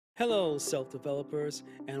Hello, self developers,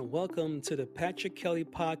 and welcome to the Patrick Kelly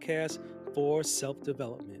Podcast for Self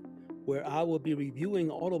Development, where I will be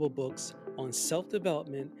reviewing audible books on self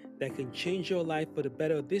development that can change your life for the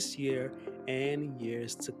better this year and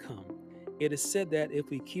years to come. It is said that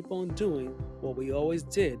if we keep on doing what we always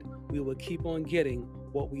did, we will keep on getting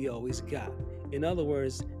what we always got. In other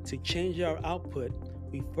words, to change our output,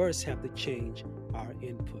 we first have to change our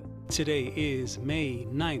input. Today is May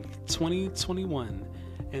 9th, 2021.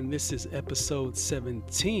 And this is episode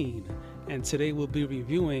 17. And today we'll be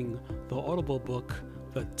reviewing the audible book,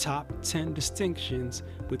 The Top 10 Distinctions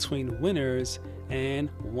Between Winners and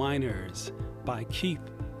Whiners by Keith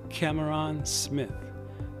Cameron Smith.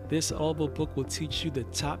 This audible book will teach you the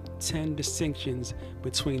top 10 distinctions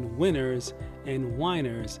between winners and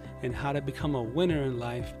whiners and how to become a winner in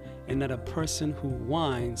life and not a person who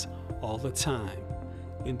whines all the time.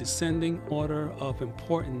 In descending order of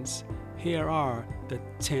importance, here are the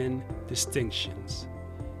 10 distinctions.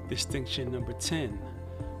 Distinction number 10.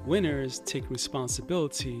 Winners take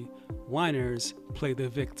responsibility, whiners play the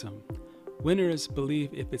victim. Winners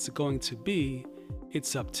believe if it's going to be,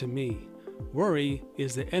 it's up to me. Worry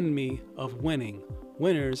is the enemy of winning.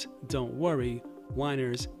 Winners don't worry,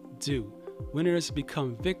 whiners do. Winners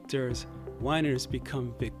become victors, whiners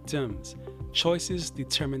become victims. Choices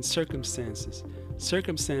determine circumstances.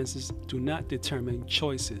 Circumstances do not determine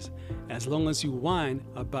choices. As long as you whine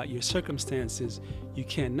about your circumstances, you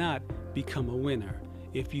cannot become a winner.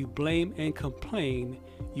 If you blame and complain,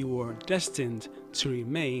 you are destined to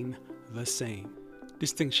remain the same.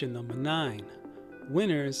 Distinction number 9.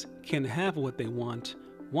 Winners can have what they want.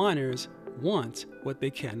 Whiners want what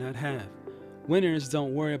they cannot have. Winners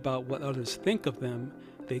don't worry about what others think of them.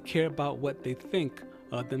 They care about what they think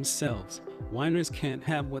of themselves. Whiners can't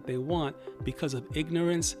have what they want because of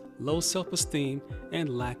ignorance, low self-esteem,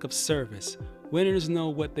 and lack of service. Winners know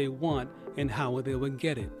what they want and how they will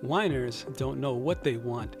get it. Whiners don't know what they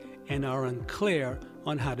want and are unclear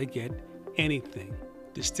on how to get anything.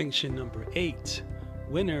 Distinction number 8.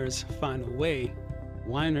 Winners find a way.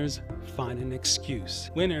 Whiners find an excuse.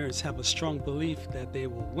 Winners have a strong belief that they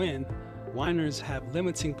will win. Whiners have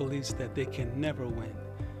limiting beliefs that they can never win.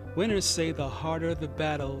 Winners say the harder the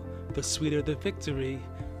battle, the sweeter the victory.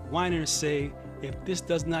 Whiners say, if this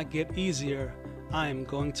does not get easier, I am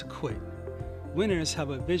going to quit. Winners have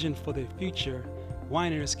a vision for their future.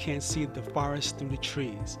 Whiners can't see the forest through the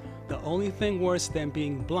trees. The only thing worse than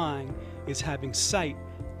being blind is having sight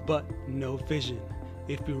but no vision.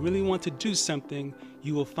 If you really want to do something,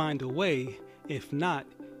 you will find a way. If not,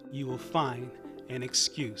 you will find an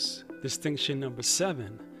excuse. Distinction number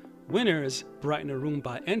 7. Winners brighten a room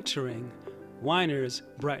by entering. Whiners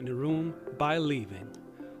brighten a room by leaving.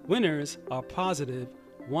 Winners are positive.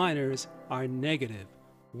 Whiners are negative.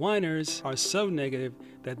 Whiners are so negative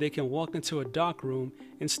that they can walk into a dark room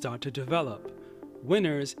and start to develop.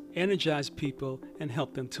 Winners energize people and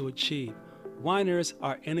help them to achieve. Whiners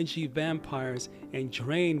are energy vampires and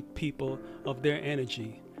drain people of their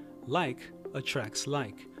energy. Like attracts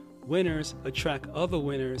like. Winners attract other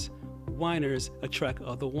winners. Whiners attract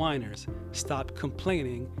other whiners. Stop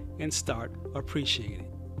complaining and start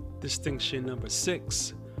appreciating. Distinction number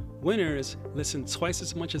 6. Winners listen twice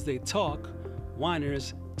as much as they talk.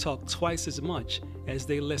 Whiners talk twice as much as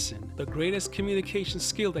they listen. The greatest communication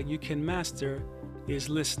skill that you can master is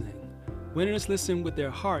listening. Winners listen with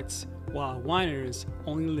their hearts, while whiners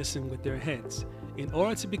only listen with their heads. In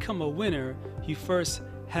order to become a winner, you first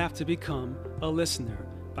have to become a listener.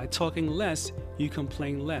 By talking less, you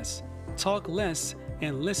complain less. Talk less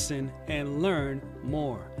and listen and learn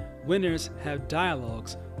more. Winners have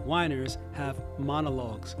dialogues. Whiners have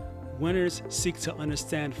monologues. Winners seek to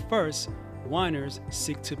understand first. Whiners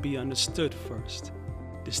seek to be understood first.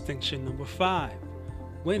 Distinction number 5.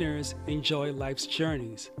 Winners enjoy life's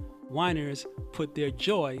journeys. Whiners put their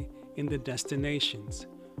joy in the destinations.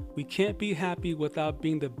 We can't be happy without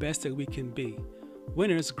being the best that we can be.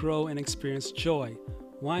 Winners grow and experience joy.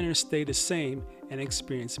 Whiners stay the same and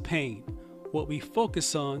experience pain. What we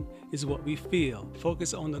focus on is what we feel.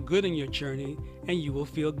 Focus on the good in your journey and you will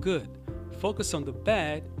feel good. Focus on the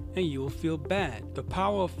bad and you will feel bad. The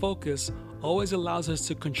power of focus always allows us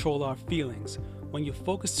to control our feelings. When you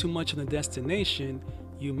focus too much on the destination,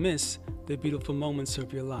 you miss the beautiful moments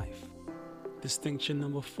of your life. Distinction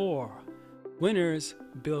number 4. Winners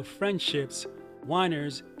build friendships.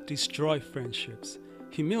 Whiners destroy friendships.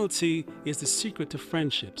 Humility is the secret to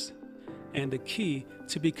friendships and the key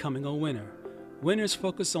to becoming a winner. Winners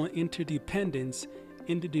focus on interdependence.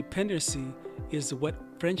 Interdependency is what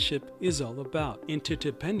friendship is all about.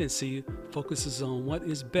 Interdependency focuses on what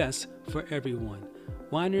is best for everyone.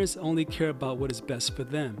 Whiners only care about what is best for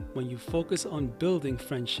them. When you focus on building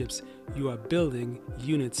friendships, you are building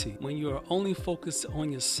unity. When you are only focused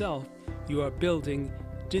on yourself, you are building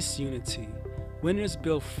disunity. Winners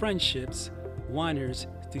build friendships, whiners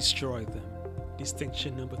destroy them.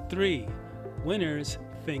 Distinction number 3. Winners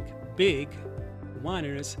think big,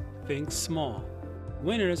 whiners think small.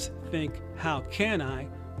 Winners think, how can I?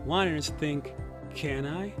 Whiners think, can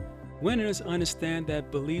I? Winners understand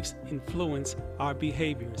that beliefs influence our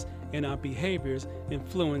behaviors, and our behaviors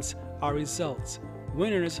influence our results.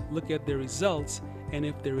 Winners look at their results, and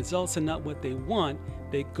if the results are not what they want,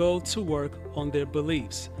 they go to work on their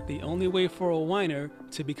beliefs. The only way for a whiner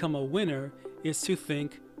to become a winner is to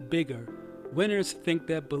think bigger. Winners think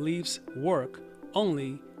that beliefs work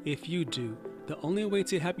only if you do. The only way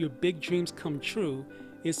to have your big dreams come true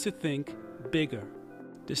is to think bigger.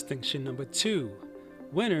 Distinction number 2.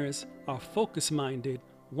 Winners are focus-minded,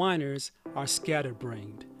 whiners are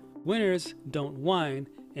scatterbrained. Winners don't whine,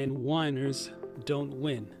 and whiners don't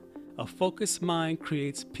win. A focused mind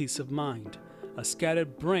creates peace of mind. A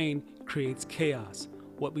scattered brain creates chaos.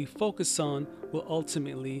 What we focus on will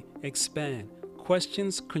ultimately expand.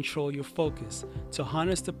 Questions control your focus. To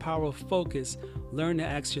harness the power of focus, learn to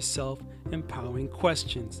ask yourself empowering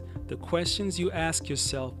questions. The questions you ask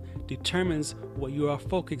yourself determines what you are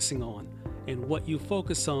focusing on, and what you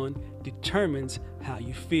focus on determines how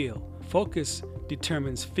you feel. Focus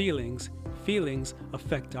determines feelings, feelings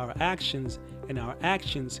affect our actions, and our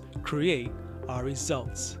actions create our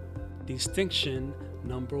results. Distinction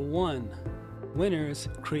number 1. Winners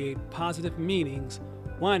create positive meanings,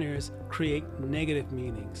 whiners create negative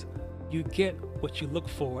meanings. You get what you look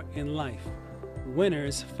for in life.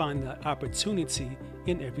 Winners find the opportunity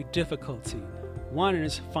in every difficulty.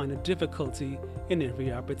 Whiners find a difficulty in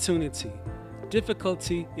every opportunity.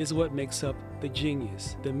 Difficulty is what makes up the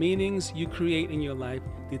genius. The meanings you create in your life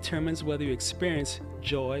determines whether you experience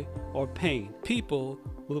joy or pain. People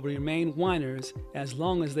will remain whiners as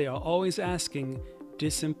long as they are always asking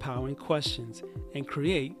disempowering questions and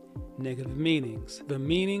create negative meanings. The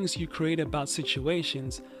meanings you create about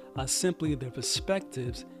situations are simply the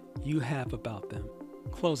perspectives you have about them.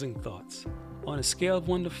 Closing thoughts. On a scale of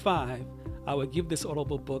 1 to 5, I would give this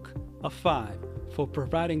audible book a 5 for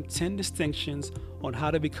providing 10 distinctions on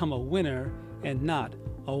how to become a winner and not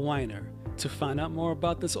a whiner. To find out more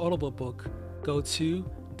about this audible book, go to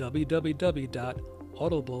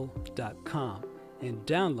www.audible.com and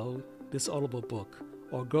download this audible book,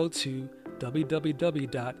 or go to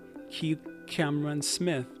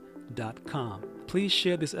www.keithcameronsmith.com. Please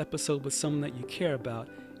share this episode with someone that you care about,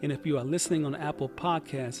 and if you are listening on Apple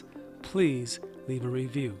Podcasts, please leave a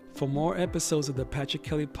review. For more episodes of the Patrick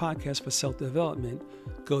Kelly Podcast for Self-Development,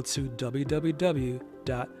 go to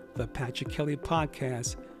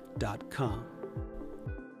www.thepatrickkellypodcast.com.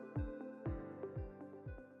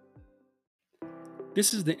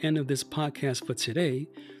 This is the end of this podcast for today.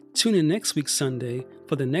 Tune in next week Sunday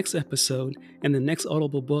for the next episode and the next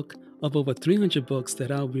audible book of over 300 books that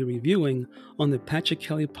I'll be reviewing on the Patrick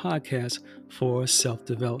Kelly Podcast for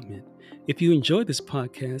Self-Development. If you enjoyed this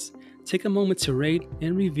podcast, take a moment to rate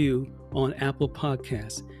and review on Apple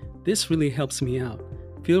Podcasts. This really helps me out.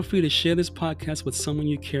 Feel free to share this podcast with someone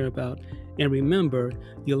you care about. And remember,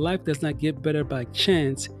 your life does not get better by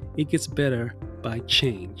chance, it gets better by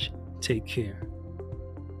change. Take care.